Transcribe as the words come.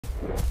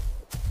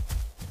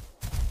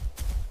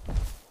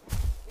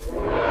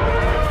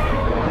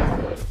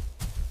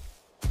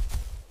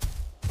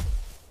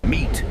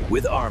Meat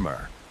with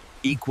armor,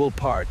 equal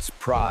parts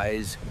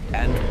prize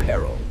and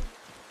peril.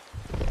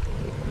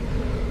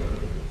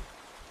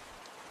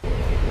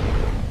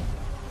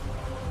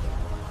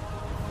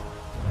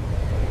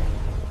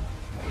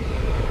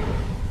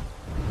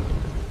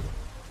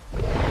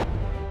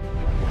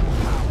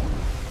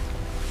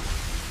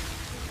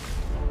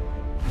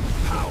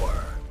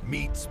 Power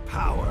meets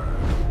power.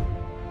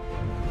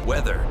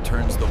 Weather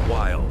turns the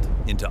wild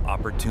into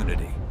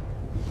opportunity.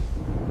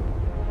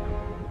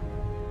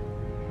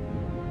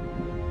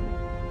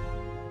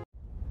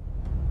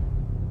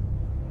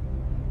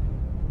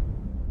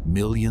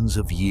 Millions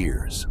of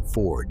years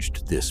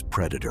forged this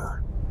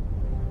predator.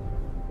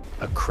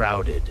 A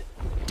crowded,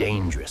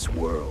 dangerous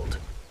world.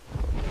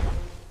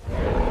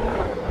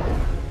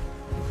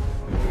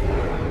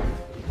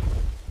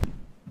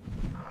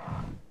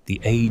 The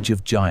age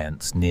of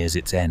giants nears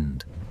its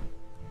end,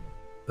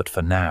 but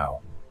for now,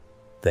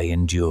 they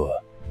endure.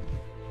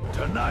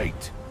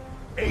 Tonight,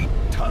 8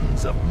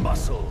 tons of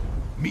muscle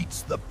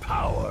meets the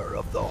power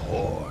of the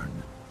horn.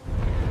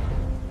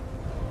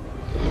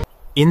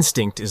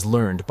 Instinct is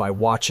learned by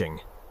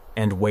watching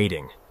and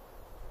waiting.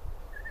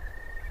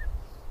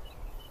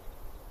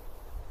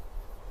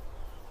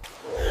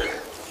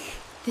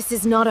 This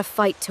is not a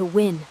fight to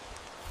win,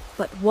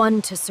 but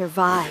one to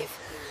survive.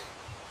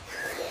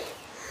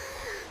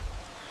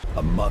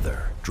 A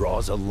mother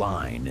draws a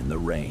line in the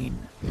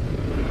rain.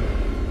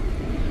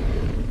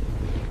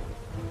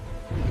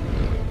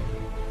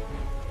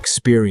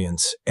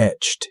 Experience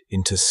etched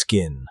into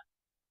skin.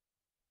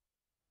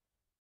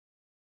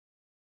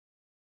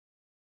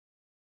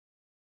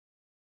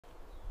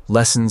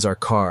 Lessons are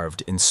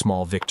carved in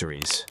small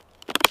victories.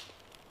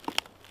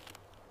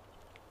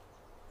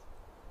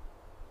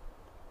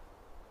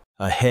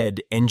 A head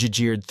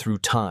engineered through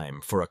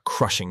time for a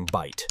crushing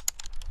bite.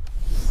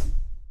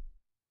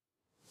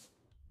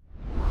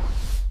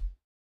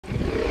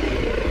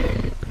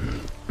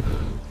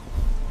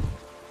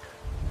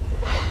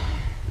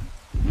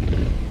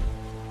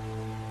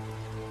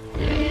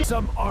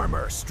 Some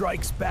armor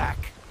strikes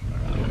back.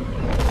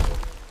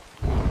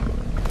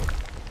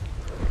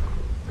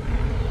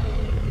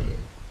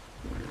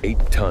 8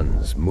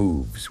 tons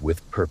moves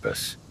with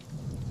purpose.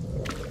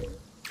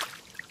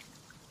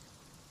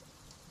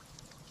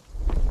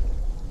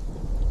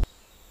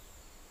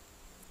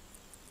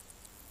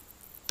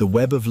 The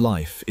web of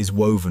life is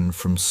woven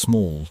from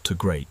small to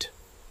great.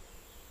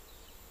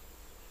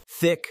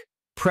 Thick,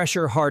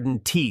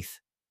 pressure-hardened teeth,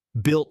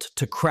 built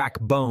to crack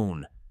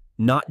bone,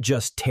 not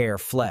just tear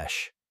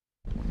flesh.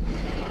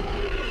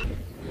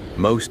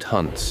 Most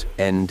hunts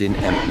end in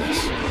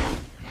emptiness.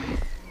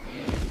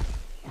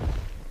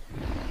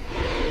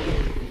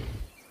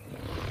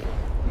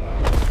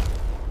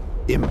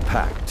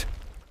 Impact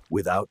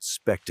without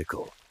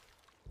spectacle.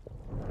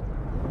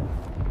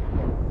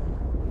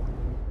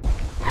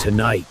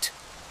 Tonight,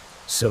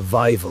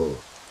 survival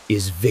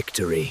is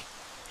victory.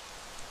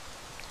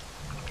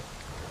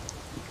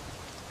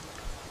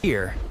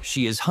 Here,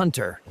 she is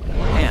hunter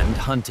and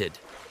hunted.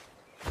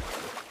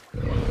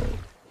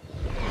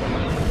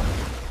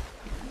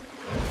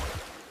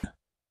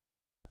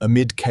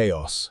 Amid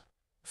chaos,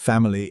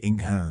 family in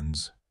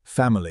hands.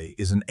 Family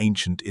is an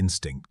ancient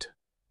instinct.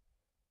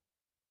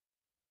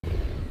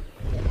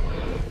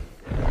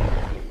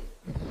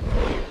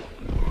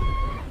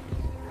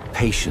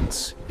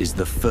 Patience is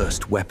the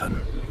first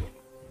weapon.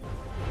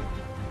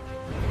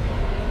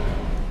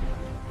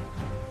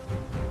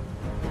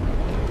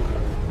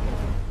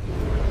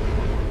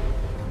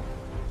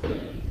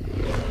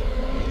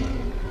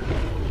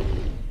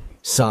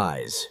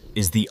 Size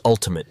is the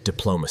ultimate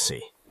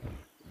diplomacy.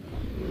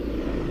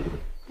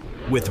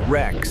 With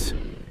Rex,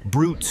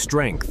 brute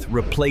strength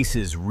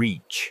replaces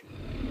reach.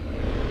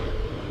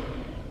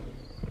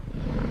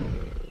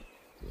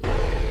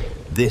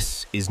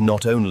 This is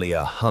not only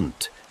a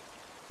hunt,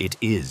 it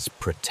is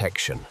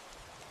protection.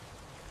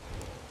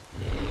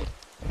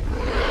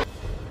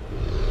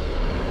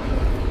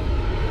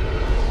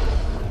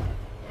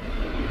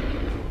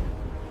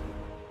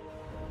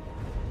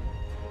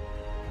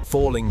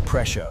 Falling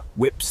pressure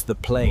whips the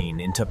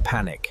plane into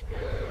panic.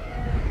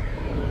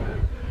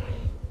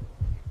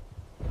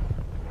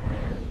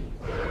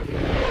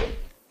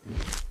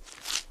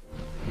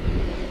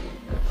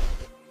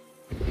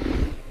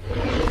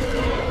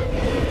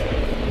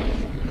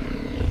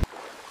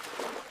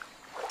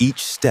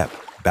 Each step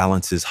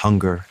balances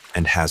hunger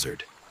and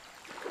hazard.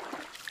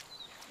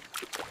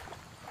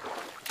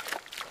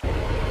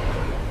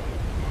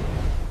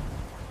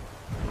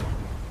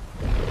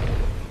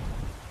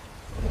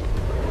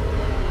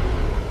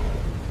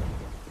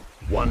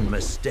 One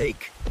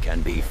mistake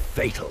can be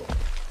fatal.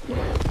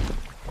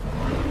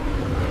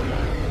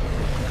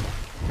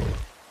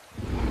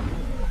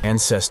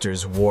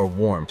 Ancestors wore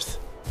warmth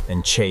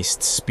and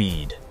chased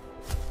speed.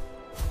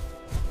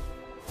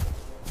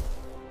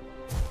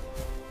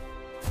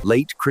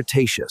 Late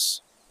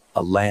Cretaceous,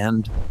 a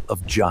land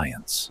of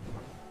giants.